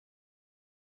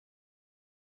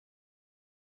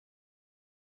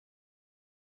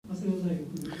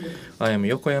I am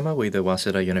Yokoyama with the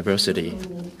Waseda University.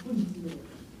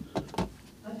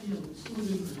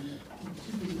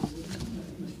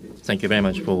 Thank you very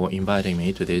much for inviting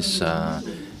me to this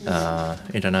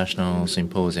international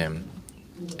symposium.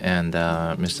 And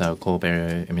Mr. Kobe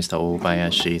and Mr.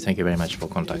 Obayashi, thank you very much for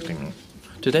contacting me.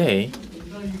 Today,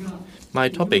 my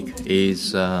topic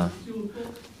is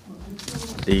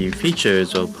the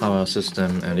features of power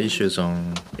system and issues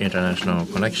on international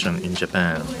connection in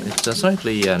Japan. It's a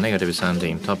slightly negative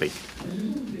sounding topic.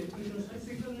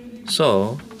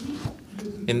 So,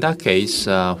 in that case,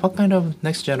 what kind of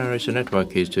next generation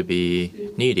network is to be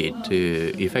needed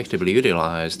to effectively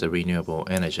utilize the renewable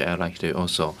energy? I'd like to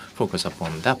also focus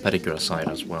upon that particular side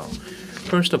as well.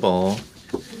 First of all,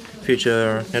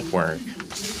 future network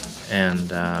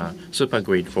and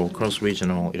supergrid for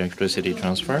cross-regional electricity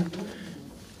transfer,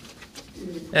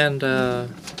 and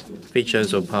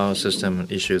features of power system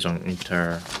issues on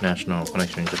international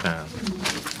connection in Japan.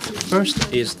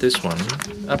 First is this one.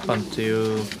 Up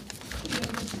until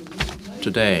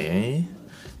today,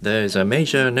 there is a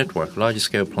major network,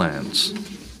 large-scale plants,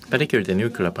 particularly the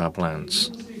nuclear power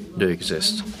plants, do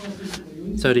exist.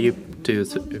 30 to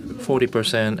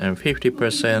 40% and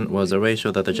 50% was the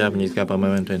ratio that the Japanese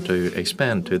government wanted to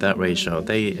expand to that ratio.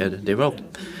 They developed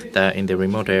that in the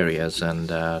remote areas and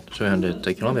 200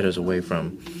 kilometers away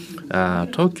from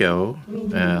Tokyo.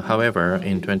 However,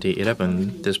 in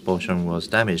 2011, this portion was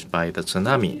damaged by the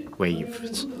tsunami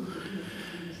waves.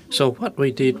 So what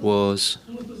we did was,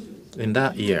 in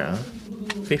that year,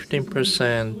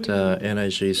 15%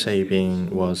 energy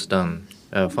saving was done,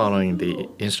 following the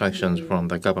instructions from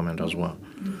the government as well.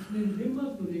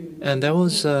 And there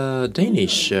was a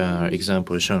Danish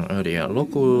example shown earlier.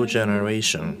 Local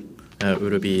generation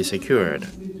would be secured.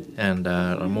 And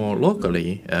more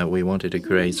locally, we wanted to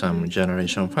create some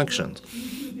generation functions.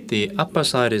 The upper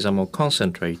side is a more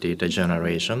concentrated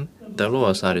generation. The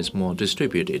lower side is more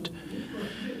distributed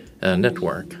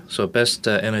network. So best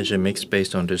energy mix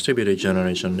based on distributed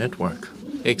generation network.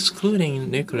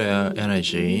 Excluding nuclear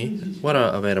energy, what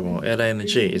are available?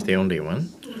 LNG is the only one.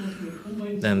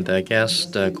 Then the gas,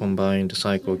 the combined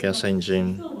cycle gas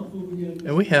engine.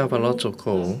 And we have a lot of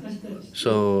coal.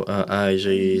 So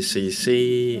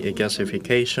IGCC,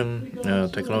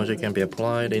 gasification technology can be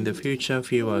applied. In the future,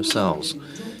 fuel cells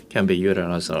can be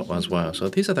utilized as well. So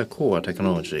these are the core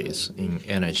technologies in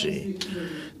energy.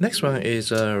 Next one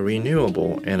is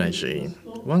renewable energy.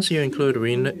 Once you include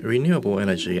renewable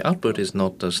energy, output is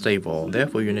not stable.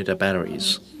 Therefore, you need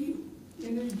batteries.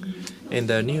 In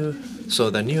the new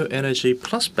energy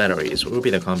plus batteries will be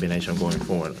the combination going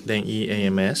forward. Then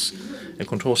EAMS, a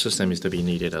control system is to be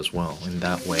needed as well in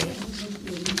that way.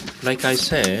 Like I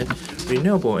said,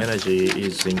 renewable energy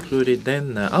is included,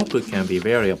 then output can be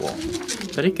variable.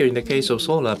 Particularly in the case of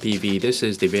solar PV, this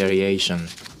is the variation.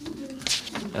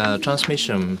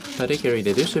 Transmission, particularly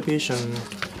the distribution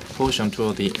portion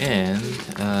toward the end,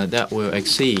 that will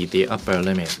exceed the upper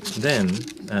limit. Then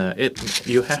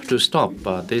you have to stop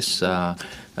this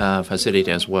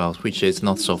facility as well, which is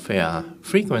not so fair.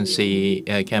 Frequency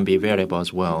can be variable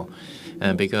as well.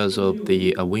 Because of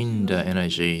the wind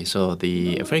energy, so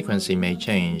the frequency may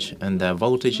change, and the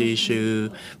voltage issue,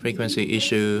 frequency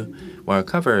issue were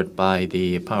covered by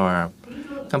the power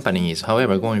companies.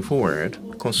 However, going forward,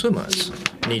 consumers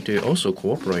need to also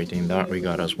cooperate in that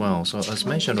regard as well. So as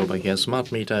mentioned over here,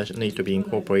 smart meters need to be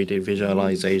incorporated,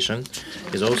 visualization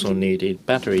is also needed,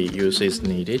 battery use is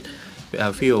needed.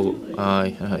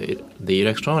 The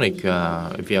electronic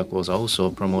vehicles are also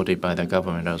promoted by the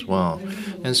government as well.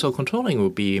 And so controlling will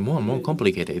be more and more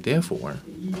complicated. Therefore,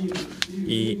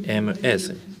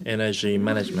 EMS, Energy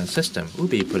Management System, will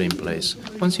be put in place.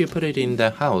 Once you put it in the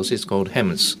house, it's called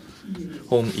HEMS,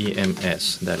 Home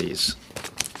EMS, that is.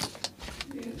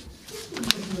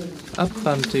 Up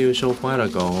until a short while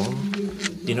ago,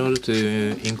 in order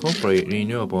to incorporate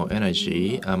renewable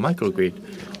energy, a microgrid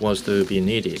was to be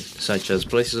needed, such as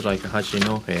places like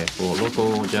Hachinohe for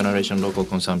local generation, local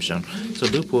consumption. So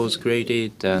loop was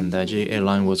created and the GA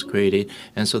line was created.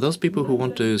 And so those people who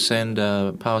want to send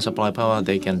power supply power,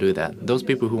 they can do that. Those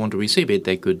people who want to receive it,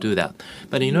 they could do that.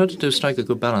 But in order to strike a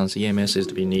good balance, EMS is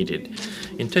to be needed.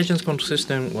 Intelligence control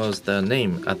system was the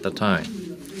name at the time.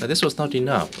 But this was not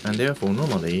enough, and therefore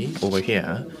normally over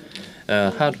here,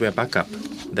 hardware backup,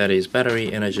 that is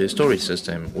battery energy storage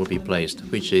system, will be placed,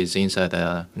 which is inside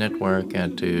the network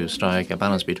and to strike a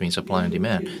balance between supply and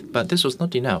demand. But this was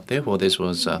not enough. Therefore, this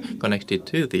was connected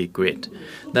to the grid.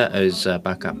 That is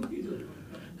backup.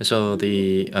 So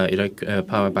the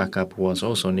power backup was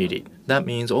also needed. That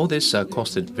means all this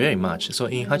costed very much. So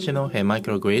in Hachinohe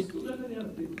microgrid,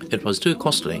 It was too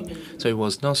costly, so it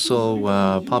was not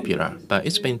so popular. But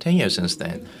it's been 10 years since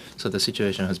then, so the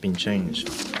situation has been changed.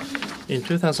 In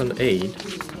 2008,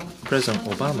 President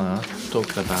Obama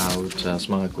talked about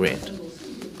smart grid.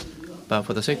 But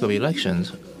for the sake of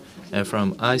elections,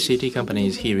 from ICT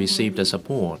companies, he received the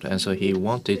support, and so he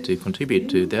wanted to contribute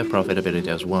to their profitability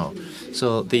as well.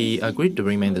 So the grid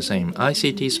remained the same.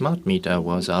 ICT smart meter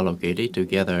was allocated to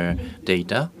gather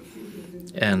data,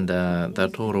 and the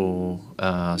total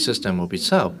system of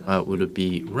itself would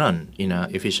be run in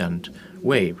an efficient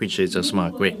way, which is a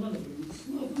smart grid.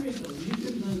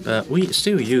 We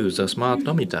still use a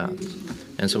smartometer,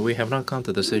 and so we have not come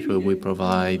to the stage where we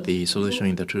provide the solution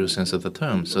in the true sense of the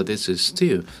term. So this is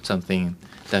still something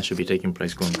that should be taking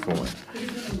place going forward.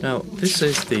 Now, this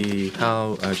is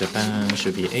how Japan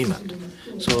should be aimed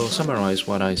at. So summarize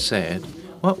what I said.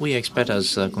 What we expect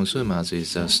as consumers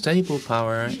is stable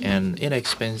power and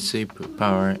inexpensive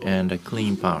power and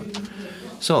clean power.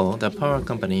 So the power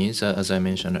companies, as I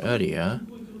mentioned earlier,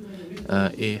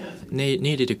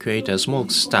 needed to create a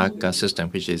smokestack system,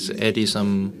 which is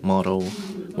Edison model,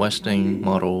 Westing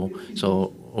model.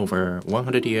 So over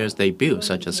 100 years, they built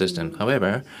such a system.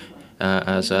 However,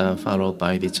 as followed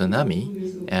by the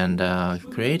tsunami, and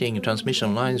creating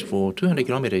transmission lines for 200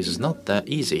 kilometers is not that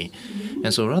easy.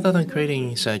 And so rather than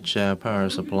creating such a power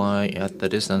supply at the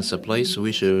distance place,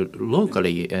 we should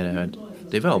locally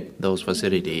develop those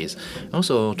facilities.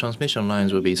 Also, transmission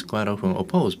lines will be quite often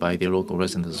opposed by the local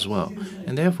residents as well.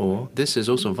 And therefore, this is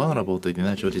also vulnerable to the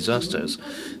natural disasters.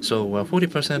 So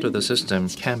 40% of the system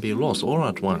can be lost all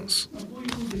at once.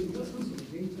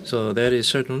 So there is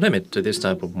certain limit to this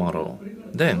type of model.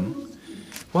 Then,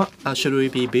 what should we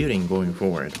be building going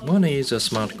forward? One is a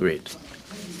smart grid.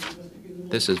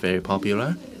 This is very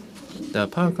popular. The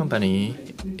power company,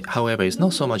 however, is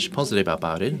not so much positive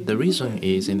about it. The reason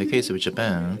is, in the case of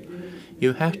Japan,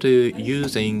 you have to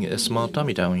using a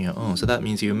smartometer on your own. So that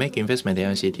means you make investment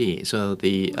in ICT. So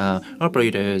the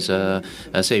operators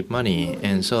save money.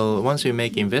 And so once you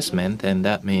make investment, then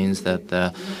that means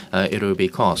that it will be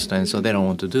cost. And so they don't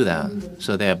want to do that.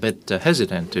 So they're a bit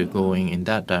hesitant to going in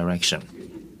that direction.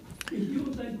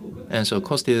 And so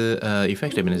cost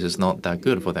effectiveness is not that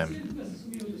good for them.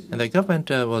 And the government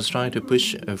was trying to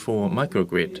push for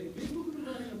microgrid.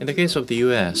 In the case of the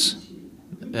U.S.,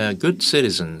 good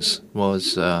citizens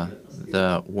was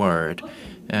the word.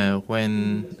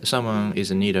 When someone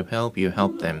is in need of help, you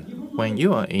help them. When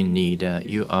you are in need,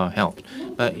 you are helped.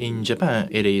 But in Japan,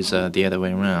 it is the other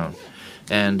way around.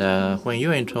 And when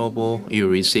you're in trouble, you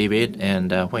receive it.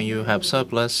 And when you have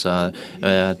surplus,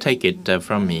 take it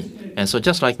from me. And so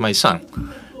just like my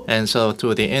son. And so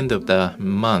to the end of the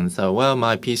month, well,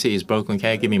 my PC is broken.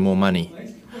 Can you give me more money?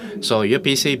 So your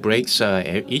PC breaks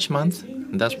each month?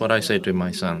 That's what I say to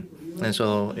my son. And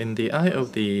so in the eye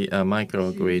of the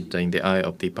microgrid, in the eye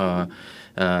of the power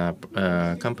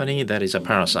company, that is a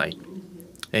parasite.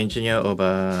 Engineer of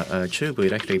a Chubu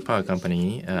electric power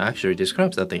company actually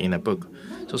describes that in a book.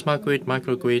 So smart grid,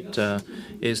 microgrid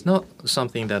is not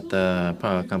something that the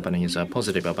power companies are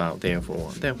positive about.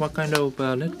 Therefore, then what kind of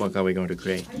network are we going to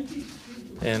create?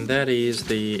 And that is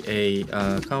the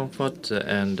comfort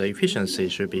and efficiency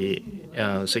should be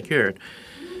secured.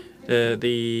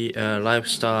 The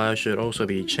lifestyle should also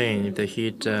be changed, the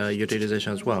heat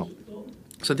utilization as well.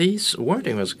 So this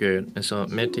wording was good. And so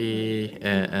METI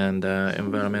and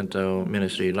Environmental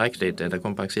Ministry liked it. The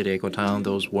Compact City Ecotown,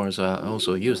 those words are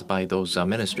also used by those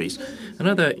ministries.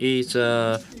 Another is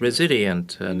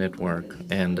resilient network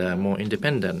and more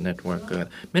independent network.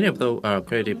 Many of those are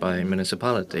created by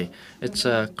municipality. It's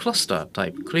a cluster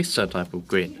type of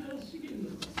grid.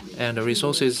 And the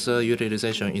resources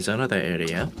utilization is another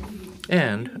area.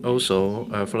 And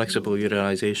also flexible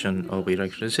utilization of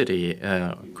electricity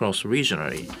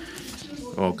cross-regionally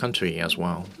or country as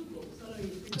well.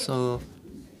 So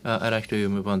I'd like to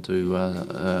move on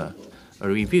to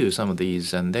review some of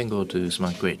these and then go to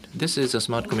smart grid. This is a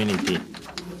smart community.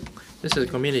 This is a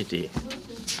community.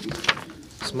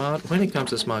 When it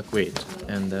comes to smart grid,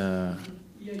 and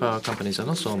power companies are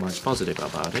not so much positive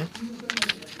about it.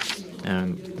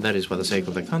 And that is for the sake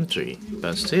of the country,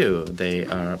 but still they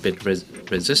are a bit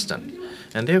resistant.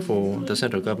 And therefore, the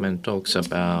central government talks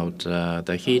about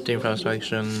the heat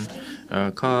infrastructure,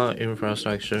 car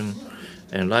infrastructure,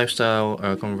 and lifestyle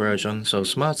conversion. So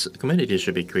smart communities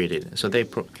should be created. So they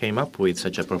came up with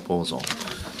such a proposal.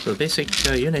 So basic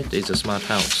unit is a smart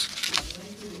house,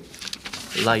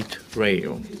 light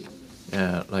rail,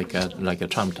 like a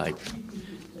tram type,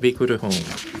 vehicle home.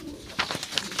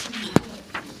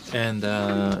 And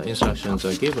instructions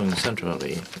are given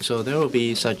centrally. So there will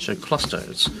be such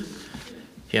clusters.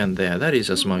 here and there. That is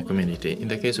a smart community. In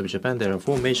the case of Japan, there are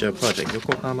 4 major projects: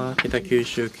 Yokohama,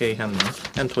 Kitakyushu,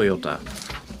 Keihanna, and Toyota.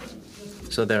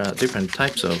 So there are different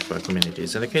types of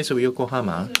communities. In the case of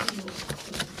Yokohama,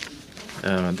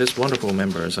 these wonderful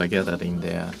members are gathered in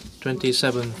there.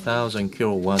 27,000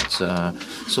 kilowatts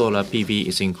solar PV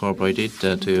is incorporated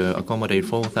to accommodate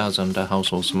 4,000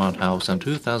 household smart house, and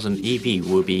 2,000 EV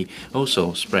will be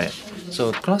also spread.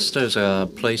 So clusters are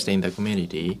placed in the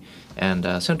community, and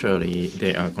centrally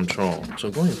they are controlled.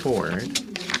 So going forward,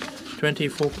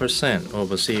 24% of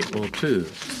CO2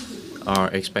 are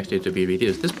expected to be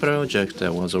reduced. This project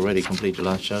was already completed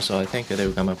last year, so I think they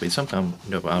will come up with some kind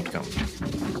of outcome.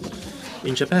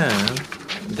 In Japan,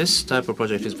 this type of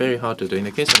project is very hard to do. In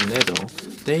the case of NEDO,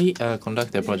 they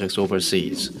conduct their projects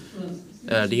overseas.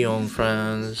 Lyon,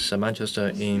 France, Manchester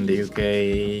in the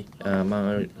UK,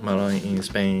 Malone in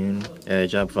Spain,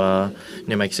 Java,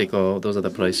 New Mexico, those are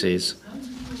the places.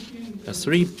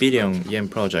 3 billion yen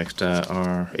projects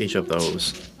are each of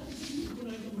those.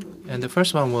 And the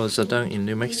first one was done in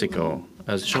New Mexico,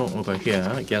 as shown over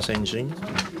here, gas engine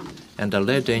and a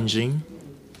lead engine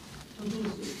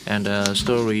and a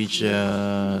storage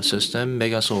system,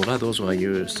 mega solar, those were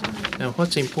used. And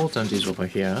what's important is over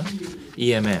here,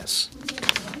 EMS,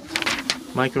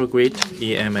 microgrid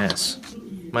EMS,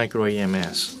 micro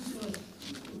EMS.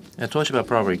 And Toshiba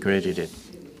probably created it.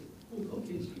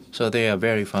 So they are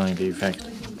verifying the effect.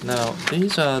 Now,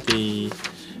 these are the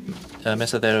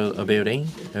method of building.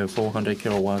 400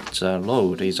 kilowatts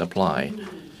load is applied.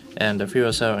 And the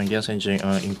fuel cell and gas engine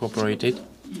are incorporated.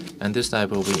 And this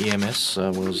type of EMS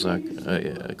was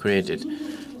created.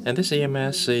 And this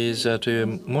EMS is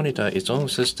to monitor its own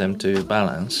system to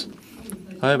balance.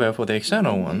 However, for the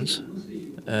external ones,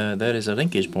 there is a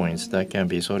linkage points that can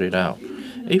be sorted out.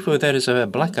 If there is a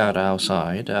blackout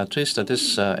outside, at least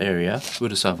this area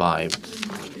would survive.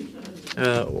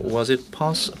 Was it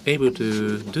able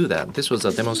to do that? This was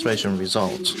a demonstration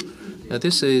result.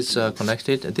 This is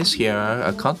connected. This here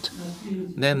a cut.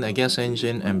 Then the gas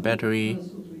engine and battery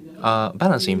are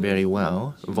balancing very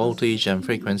well. Voltage and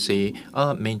frequency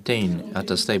are maintained at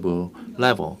a stable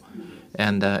level.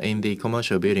 And in the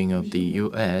commercial building of the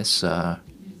U.S.,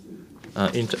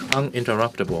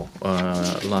 uninterruptible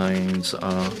lines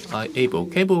are able.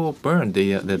 Cable burned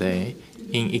the other day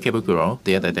in Ikebukuro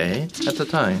the other day. At the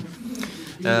time,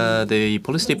 the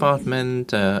police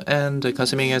department and the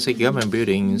Kasumigaseki government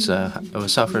buildings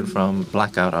suffered from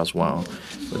blackout as well.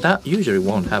 That usually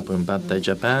won't happen, but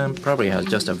Japan probably has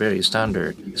just a very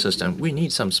standard system. We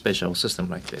need some special system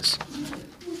like this.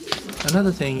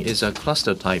 Another thing is a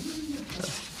cluster type.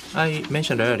 I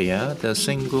mentioned earlier the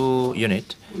single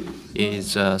unit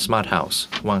is a smart house,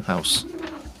 one house.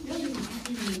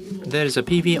 There is a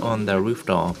PV on the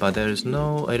rooftop, but there is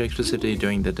no electricity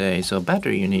during the day, so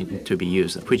battery need to be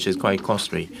used, which is quite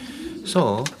costly.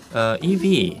 So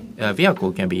EV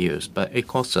vehicle can be used, but it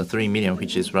costs 3 million,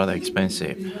 which is rather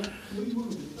expensive.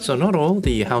 So not all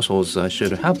the households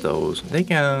should have those. They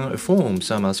can form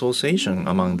some association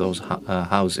among those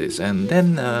houses and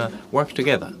then work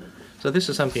together. So this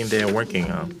is something they are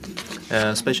working on.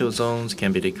 Special zones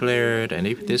can be declared, and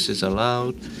if this is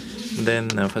allowed, then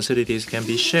facilities can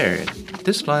be shared.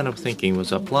 This line of thinking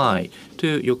was applied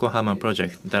to Yokohama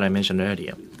project that I mentioned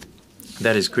earlier.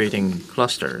 That is creating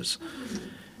clusters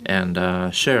and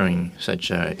sharing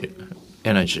such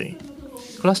energy.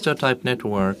 Cluster type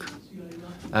network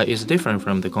is different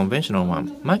from the conventional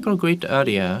one. Microgrid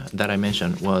earlier that I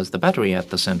mentioned was the battery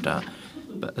at the center.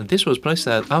 But this was placed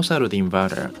outside of the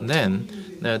inverter. Then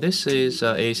this is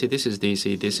AC, this is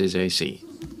DC, this is AC.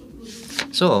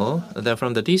 So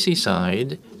from the DC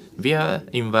side, via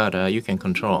inverter, you can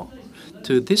control.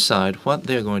 To this side, what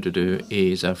they're going to do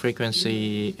is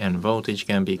frequency and voltage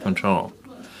can be controlled.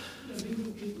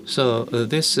 So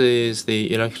this is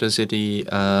the electricity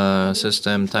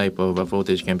system type of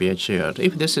voltage can be achieved.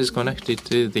 If this is connected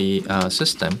to the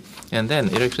system, and then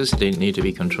electricity need to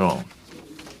be controlled.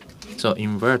 So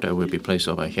inverter will be placed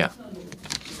over here.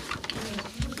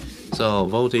 So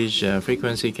voltage,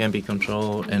 frequency can be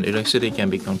controlled, and electricity can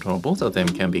be controlled. Both of them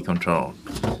can be controlled.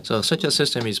 So such a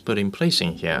system is put in place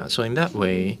in here. So in that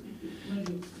way,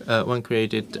 they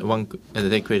created one,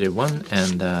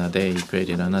 and they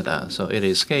created another. So it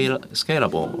is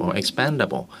scalable or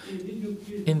expandable.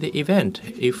 In the event,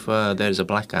 if there is a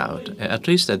blackout, at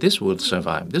least this would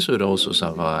survive. This would also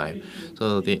survive.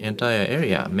 So the entire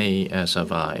area may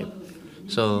survive.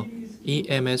 So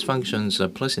EMS functions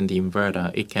plus in the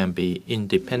inverter, it can be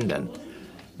independent.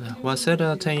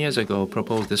 Waseda 10 years ago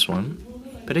proposed this one,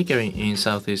 particularly in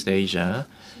Southeast Asia,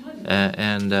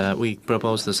 and we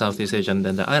proposed the Southeast Asia and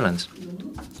then the islands.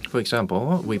 For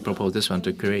example, we propose this one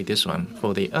to create this one.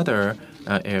 For the other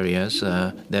areas,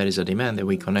 there is a demand that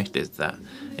we connected that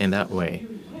in that way.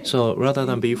 So rather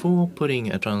than before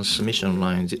putting a transmission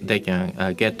lines, they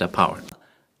can get the power.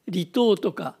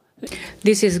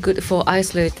 This is good for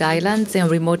isolated islands and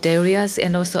remote areas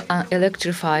and also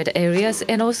unelectrified areas.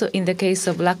 And also in the case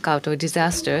of blackout or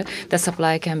disaster, the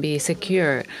supply can be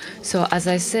secure. So as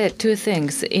I said, two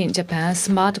things. In Japan,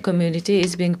 smart community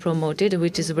is being promoted,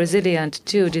 which is resilient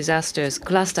to disasters,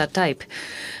 cluster type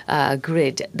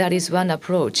grid. That is one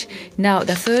approach. Now,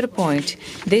 the third point,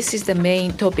 this is the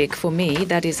main topic for me,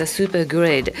 that is a super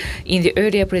grid. In the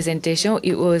earlier presentation,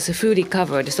 it was fully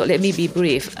covered. So let me be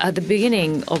brief. At the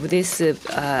beginning of this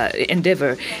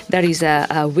endeavor, there is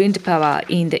a wind power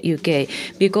in the UK.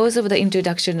 Because of the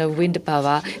introduction of wind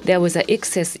power, there was an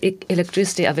excess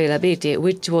electricity availability,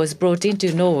 which was brought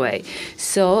into Norway.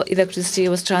 So electricity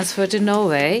was transferred to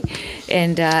Norway,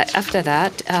 and after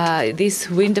that, this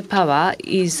wind power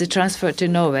is transferred to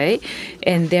Norway,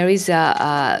 and there is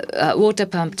a water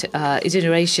pumped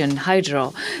generation,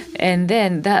 hydro, and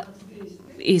then that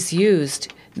is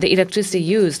used. The electricity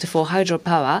used for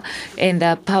hydropower and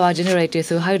the power generated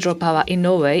through hydropower in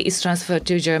Norway is transferred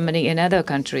to Germany and other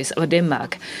countries or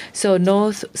Denmark. So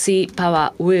North Sea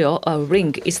Power Wheel or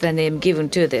Ring is the name given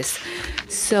to this.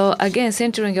 So again,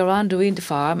 centering around the wind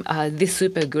farm, this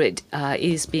super grid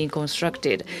is being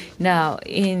constructed. Now,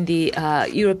 in the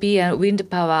European Wind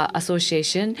Power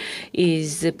Association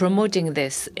is promoting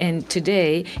this, and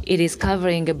today it is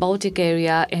covering the Baltic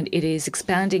area and it is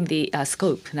expanding the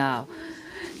scope now.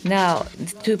 Now,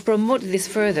 to promote this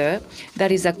further,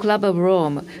 that is a Club of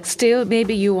Rome. Still,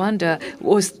 maybe you wonder,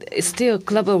 was still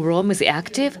Club of Rome is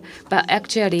active? But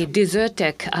actually,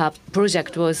 Desertec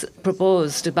project was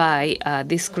proposed by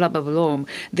this Club of Rome.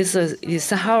 This is the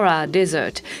Sahara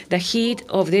Desert. The heat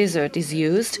of desert is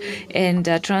used and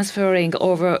transferring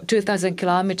over 2,000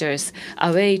 kilometers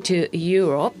away to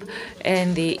Europe.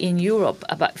 And in Europe,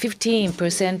 about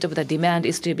 15% of the demand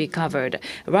is to be covered.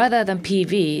 Rather than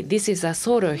PV, this is a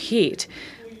solar heat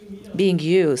being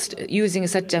used. Using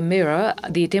such a mirror,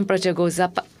 the temperature goes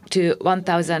up to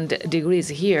 1,000 degrees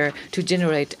here to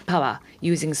generate power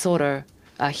using solar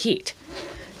heat.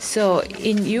 So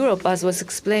in Europe, as was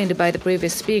explained by the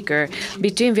previous speaker,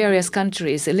 between various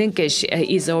countries, linkage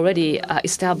is already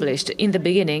established. In the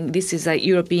beginning, this is a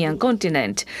European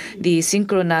continent, the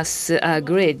synchronous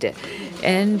grid.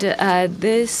 And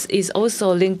this is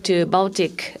also linked to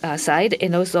Baltic side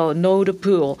and also Nord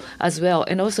Pool as well.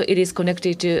 And also it is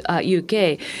connected to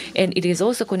UK. And it is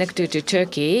also connected to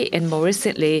Turkey. And more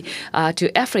recently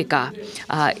to Africa,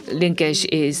 linkage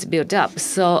is built up.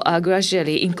 So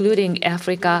gradually, including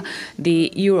Africa,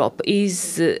 the Europe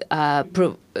is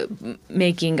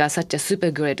making such a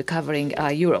super grid covering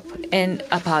Europe and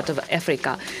a part of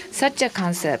Africa. Such a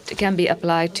concept can be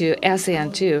applied to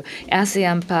ASEAN too.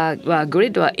 ASEAN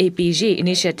Grid or APG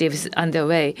initiatives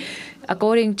underway.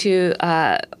 According to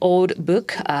old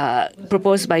book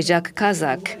proposed by Jacques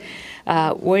Kazak,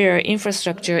 where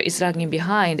infrastructure is lagging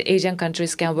behind, Asian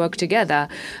countries can work together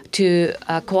to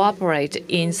cooperate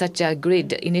in such a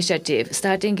grid initiative,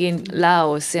 starting in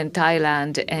Laos and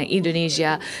Thailand and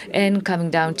Indonesia and coming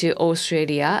down to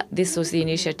Australia. This was the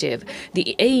initiative.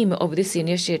 The aim of this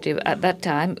initiative at that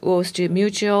time was to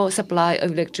mutual supply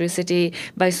of electricity.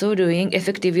 By so doing,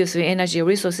 effective use of energy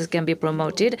resources can be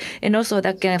promoted, and also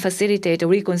that can facilitate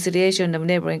reconciliation of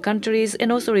neighboring countries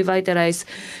and also revitalize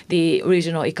the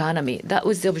regional economy. That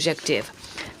was the objective.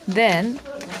 Then,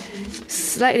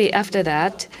 slightly after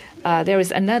that, there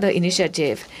is another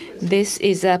initiative. This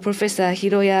is Professor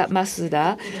Hiroya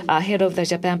Masuda, head of the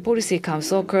Japan Policy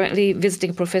Council, currently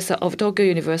visiting professor of Tokyo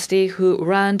University, who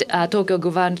ran Tokyo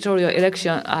gubernatorial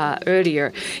election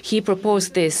earlier. He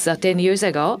proposed this 10 years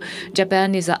ago.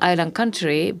 Japan is an island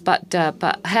country, but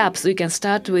perhaps we can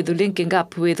start with linking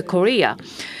up with Korea.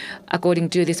 According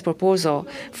to this proposal,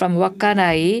 from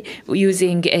Wakkanai,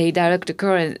 using a direct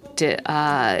current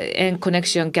and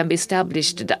connection can be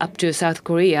established up to South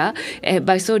Korea.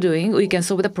 By so doing, we can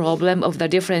solve the problem of the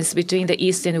difference between the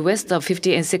east and west of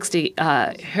 50 and 60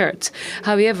 hertz.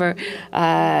 However,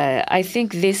 I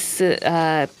think this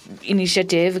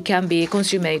initiative can be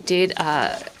consummated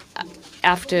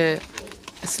after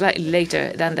slightly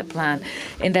later than the plan.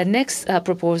 And the next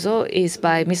proposal is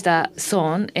by Mr.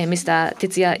 Son and Mr.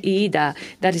 Tetsuya Iida.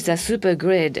 That is a super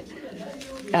grid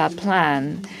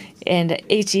plan. And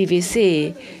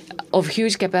HEVC of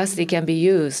huge capacity can be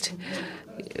used.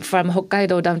 From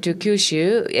Hokkaido down to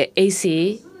Kyushu,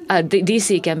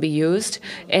 DC can be used,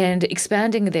 and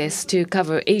expanding this to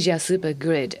cover Asia super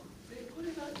grid.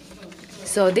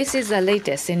 So this is the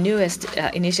latest and newest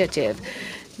initiative.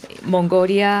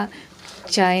 Mongolia,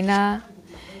 China,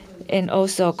 and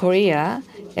also Korea,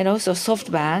 and also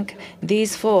SoftBank.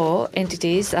 These 4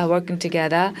 entities are working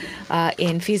together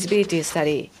in feasibility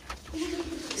study.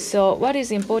 So what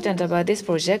is important about this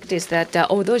project is that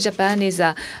although Japan is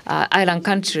an island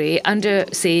country,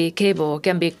 undersea cable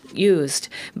can be used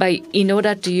in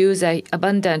order to use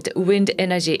abundant wind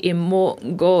energy in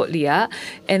Mongolia.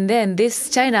 And then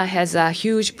China has a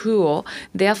huge pool,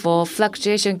 therefore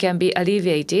fluctuation can be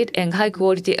alleviated and high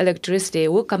quality electricity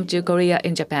will come to Korea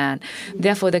and Japan.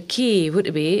 Therefore the key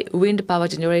would be wind power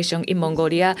generation in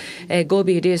Mongolia,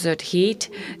 Gobi Desert heat,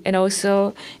 and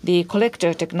also the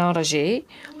collector technology,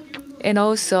 and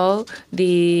also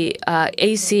the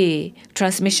AC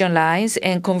transmission lines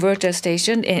and converter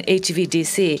station and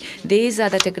HVDC. These are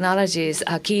the technologies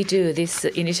key to this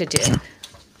initiative.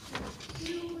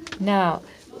 Now,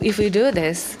 if we do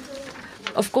this,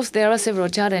 of course, there are several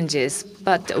challenges,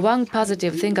 but one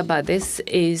positive thing about this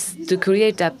is to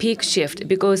create a peak shift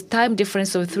because time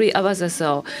difference of 3 hours or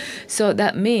so. So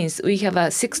that means we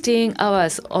have 16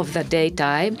 hours of the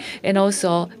daytime, and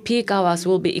also peak hours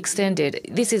will be extended.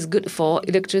 This is good for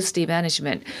electricity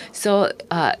management. So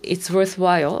it's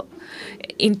worthwhile.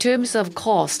 In terms of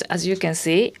cost, as you can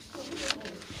see,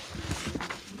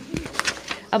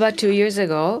 about 2 years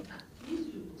ago,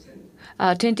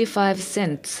 25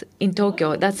 cents in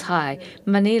Tokyo, that's high.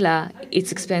 Manila,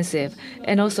 it's expensive.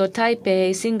 And also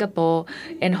Taipei, Singapore,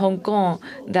 and Hong Kong,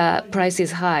 the price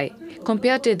is high.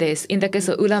 Compared to this, in the case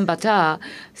of Ulaanbaatar,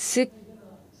 6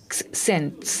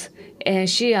 cents. And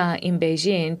Xi'an in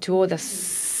Beijing, toward the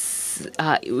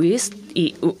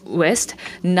west,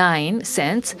 9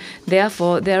 cents.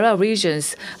 Therefore, there are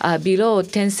regions below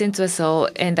 10 cents or so,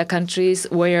 and the countries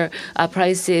where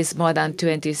price is more than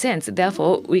 20 cents.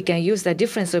 Therefore, we can use the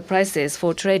difference of prices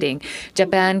for trading.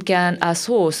 Japan can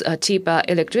source cheaper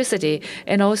electricity,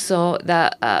 and also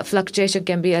the fluctuation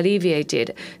can be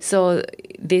alleviated. So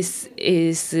this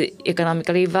is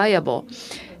economically viable.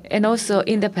 And also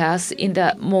in the past, in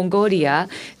the Mongolia,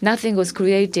 nothing was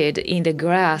created in the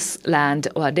grassland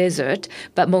or desert,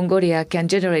 but Mongolia can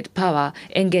generate power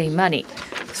and gain money.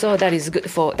 So that is good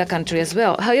for the country as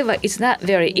well. However, it's not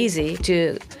very easy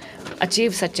to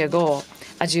achieve such a goal.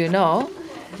 As you know,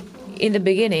 in the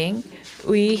beginning,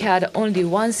 we had only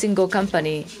one single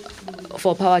company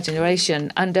for power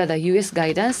generation under the U.S.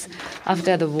 guidance.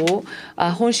 After the war,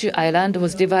 Honshu Island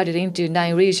was divided into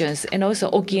 9 regions, and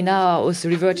also Okinawa was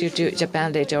reverted to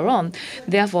Japan later on.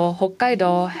 Therefore,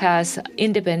 Hokkaido has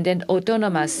independent,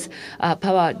 autonomous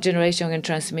power generation and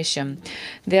transmission.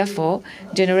 Therefore,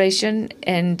 generation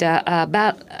and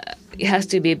it has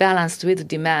to be balanced with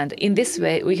demand. In this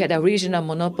way, we had a regional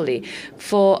monopoly.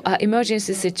 For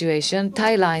emergency situation,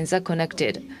 tie lines are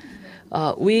connected.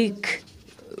 Weak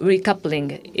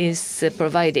recoupling is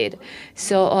provided.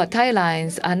 So tie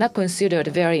lines are not considered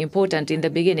very important in the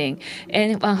beginning.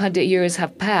 And 100 years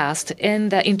have passed,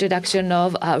 and the introduction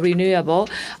of renewable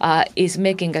is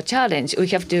making a challenge. We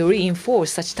have to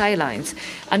reinforce such tie lines.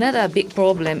 Another big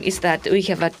problem is that we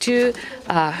have 2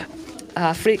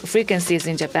 frequencies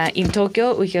in Japan. In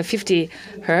Tokyo, we have 50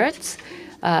 hertz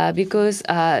because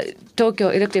Tokyo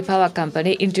Electric Power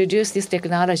Company introduced this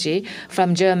technology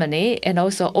from Germany, and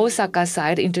also Osaka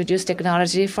side introduced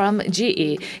technology from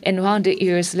GE. And 100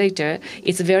 years later,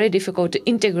 it's very difficult to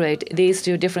integrate these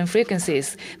 2 different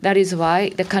frequencies. That is why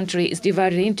the country is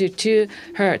divided into 2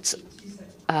 hertz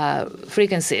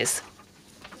frequencies,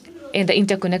 and the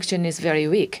interconnection is very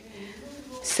weak.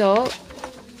 So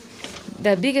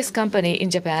the biggest company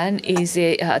in Japan is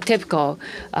TEPCO,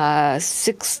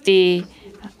 60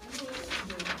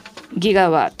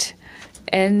 gigawatt,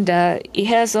 and it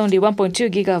has only 1.2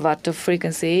 gigawatt of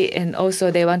frequency, and also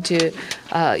they want to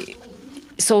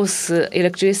source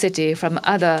electricity from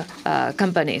other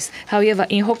companies. However,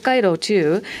 in Hokkaido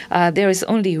too, there is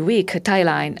only weak tie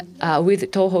line with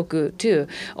Tohoku too.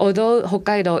 Although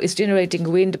Hokkaido is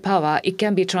generating wind power, it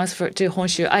can be transferred to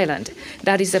Honshu Island.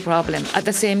 That is the problem. At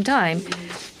the same time,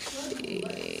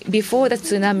 before the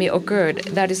tsunami occurred,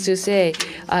 that is to say,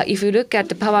 if you look at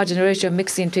the power generation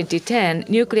mix in 2010,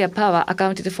 nuclear power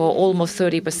accounted for almost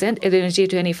 30%, LNG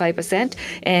 25%,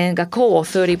 and coal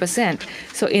 30%.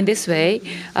 So in this way,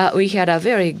 we had a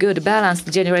very good balanced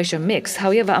generation mix.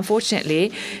 However,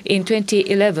 unfortunately, in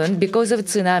 2011, because of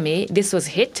tsunami, this was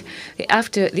hit.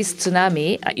 After this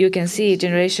tsunami, you can see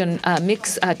generation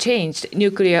mix changed.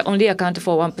 Nuclear only accounted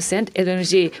for 1%,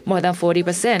 LNG more than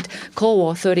 40%,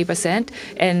 coal 30%,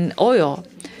 and oil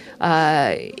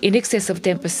in excess of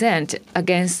 10%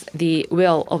 against the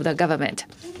will of the government.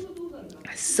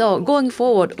 So going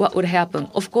forward, what would happen?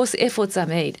 Of course, efforts are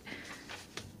made.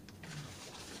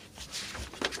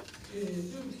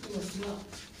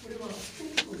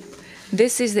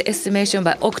 This is the estimation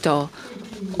by Octo.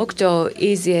 Octo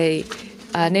is a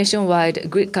nationwide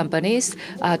grid companies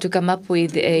to come up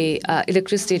with a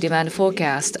electricity demand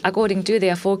forecast. According to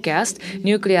their forecast,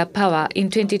 nuclear power in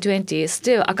 2020 is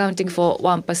still accounting for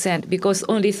 1% because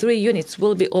only 3 units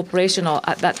will be operational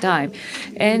at that time.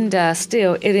 And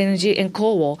still, LNG and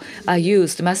coal are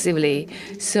used massively.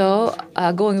 So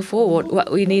going forward,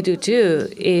 what we need to do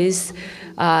is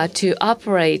to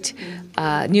operate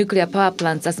nuclear power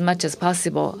plants as much as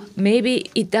possible. Maybe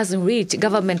it doesn't reach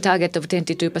government target of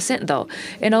 22% though.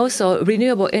 And also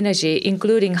renewable energy,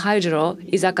 including hydro,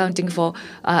 is accounting for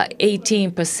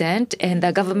 18%, and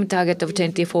the government target of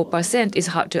 24% is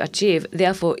hard to achieve.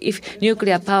 Therefore, if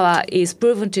nuclear power is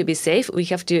proven to be safe, we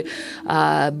have to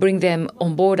bring them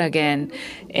on board again.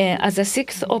 And as a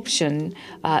sixth option,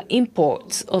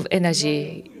 imports of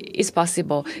energy is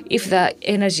possible. If the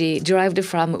energy derived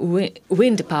from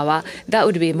wind power, that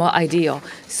would be more ideal.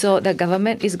 So the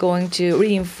government is going to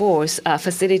reinforce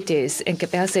facilities and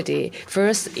capacity.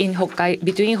 First, in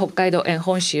between Hokkaido and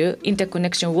Honshu,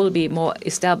 interconnection will be more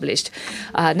established.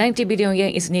 90 billion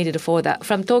yen is needed for that.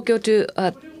 From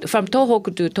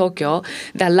Tohoku to Tokyo,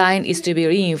 the line is to be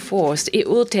reinforced. It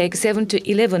will take 7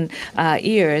 to 11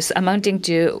 years, amounting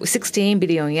to 16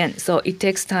 billion yen. So it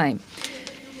takes time.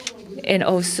 And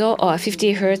also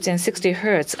 50 hertz and 60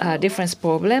 hertz difference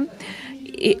problem.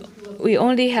 We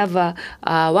only have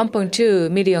 1.2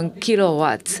 million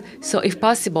kilowatts. So if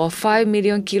possible, 5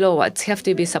 million kilowatts have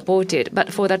to be supported.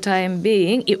 But for the time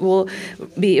being, it will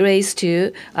be raised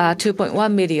to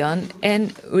 2.1 million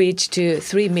and reach to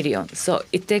 3 million. So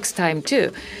it takes time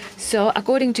too. So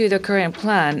according to the current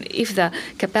plan, if the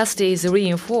capacity is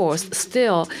reinforced,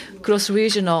 still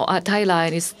cross-regional tie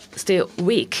line is still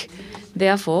weak.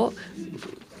 Therefore,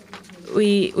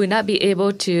 we will not be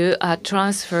able to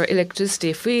transfer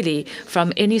electricity freely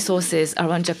from any sources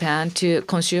around Japan to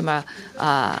consumer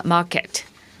market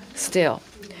still.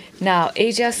 Now,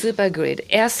 Asia supergrid,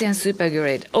 ASEAN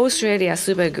supergrid, Australia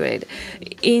supergrid.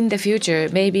 In the future,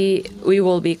 maybe we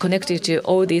will be connected to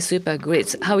all these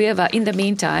supergrids. However, in the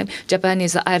meantime, Japan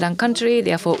is an island country.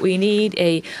 Therefore, we need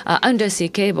a undersea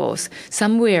cables.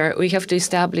 Somewhere we have to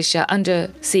establish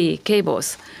undersea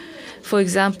cables. For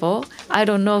example, I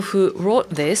don't know who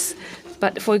wrote this,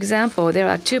 but for example, there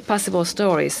are 2 possible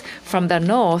stories. From the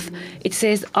north, it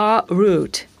says R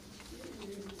route.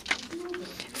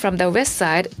 From the west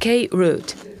side, K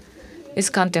route is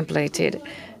contemplated.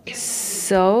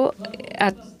 So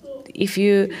if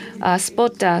you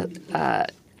spot the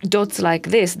dots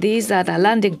like this, these are the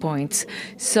landing points.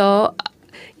 So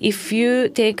if you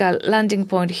take a landing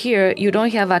point here, you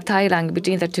don't have a tie line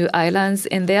between the 2 islands,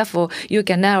 and therefore you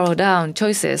can narrow down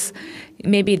choices.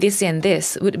 Maybe this and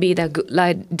this would be the good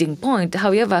landing point.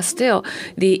 However, still,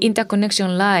 the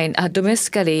interconnection line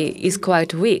domestically is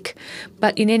quite weak.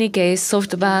 But in any case,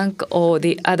 SoftBank or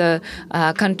the other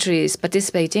countries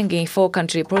participating in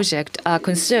 4-country project are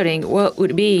considering what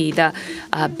would be the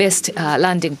best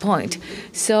landing point.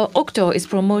 So Octo is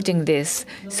promoting this.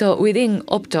 So within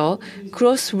Octo,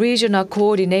 cross-regional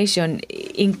coordination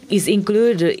is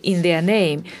included in their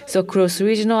name. So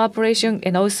cross-regional operation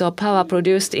and also power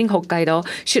produced in Hokkaido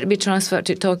should be transferred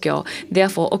to Tokyo.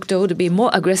 Therefore, Octo would be more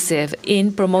aggressive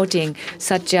in promoting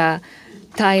such a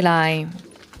tie line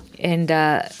and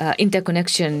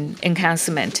interconnection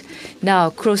enhancement. Now,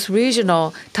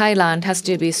 cross-regional tie line has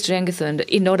to be strengthened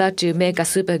in order to make a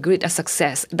supergrid a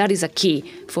success. That is a key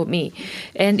for me.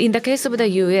 And in the case of the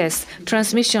U.S.,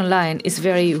 transmission line is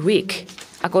very weak,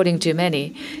 according to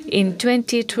many. In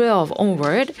 2012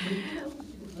 onward,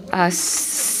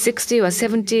 60 or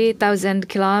 70,000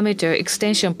 kilometer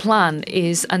extension plan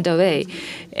is underway,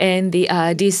 and the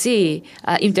DC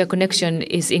interconnection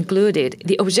is included.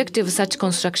 The objective of such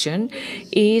construction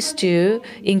is to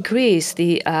increase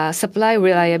the supply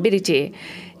reliability,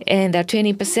 and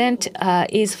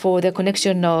 20% is for the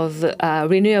connection of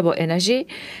renewable energy,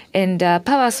 and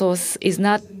power source is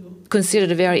not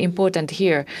considered very important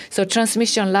here. So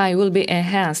transmission line will be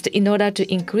enhanced in order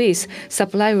to increase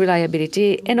supply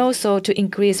reliability and also to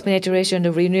increase penetration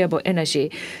of renewable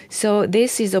energy. So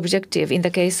this is objective in the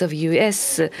case of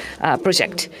US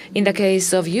project. In the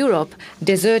case of Europe,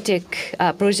 Desertic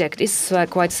project is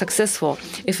quite successful.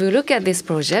 If we look at this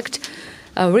project,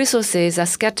 resources are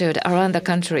scattered around the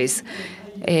countries.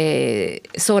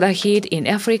 Solar heat in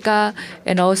Africa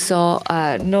and also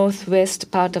northwest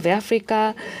part of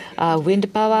Africa,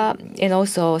 wind power, and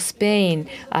also Spain,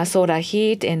 solar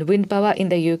heat and wind power in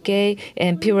the UK,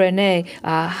 and Pyrenees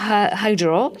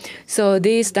hydro. So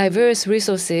these diverse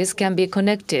resources can be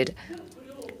connected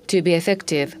to be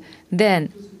effective.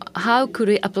 Then how could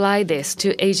we apply this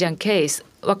to Asian case?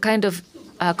 What kind of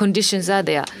conditions are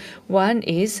there? One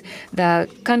is the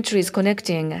countries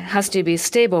connecting has to be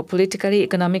stable politically,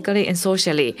 economically, and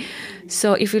socially.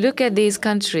 So if you look at these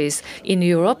countries in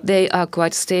Europe, they are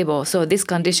quite stable. So this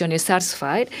condition is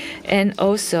satisfied. And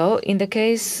also in the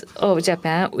case of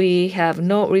Japan, we have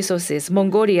no resources.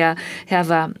 Mongolia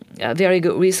have a very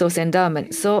good resource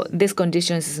endowment. So this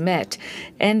condition is met.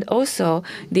 And also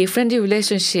the friendly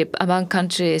relationship among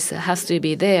countries has to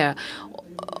be there.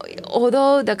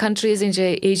 Although the countries in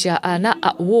Asia are not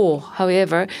at war,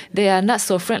 however, they are not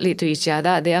so friendly to each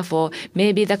other. Therefore,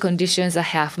 maybe the conditions are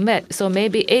half met. So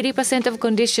maybe 80% of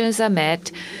conditions are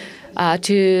met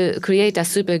to create a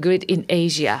super grid in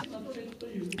Asia.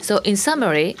 So in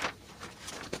summary,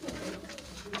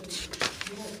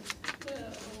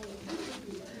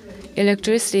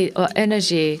 electricity or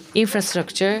energy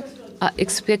infrastructure are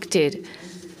expected.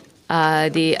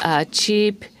 The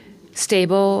cheap,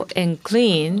 stable and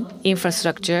clean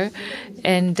infrastructure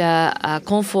and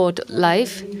comfort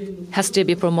life has to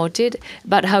be promoted.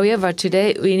 But however,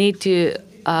 today we need to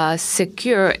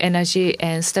secure energy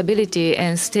and stability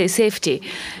and safety.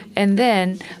 And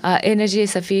then energy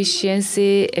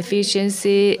sufficiency,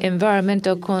 efficiency,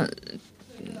 environmental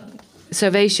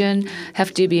conservation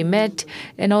have to be met,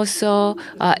 and also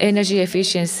energy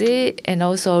efficiency and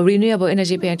also renewable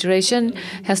energy penetration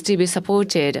has to be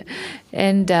supported.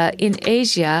 And in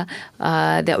Asia,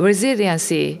 the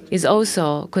resiliency is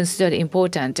also considered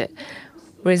important.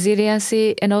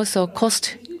 Resiliency and also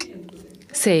cost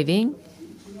saving,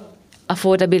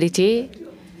 affordability.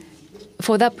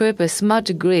 For that purpose,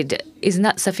 smart grid is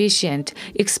not sufficient.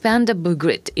 Expandable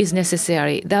grid is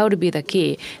necessary. That would be the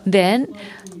key. Then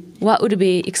what would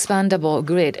be expandable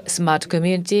grid? Smart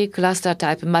community, cluster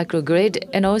type microgrid,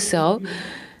 and also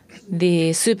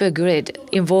the super grid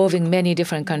involving many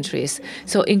different countries.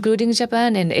 So including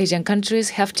Japan and Asian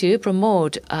countries have to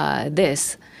promote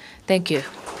this. Thank you.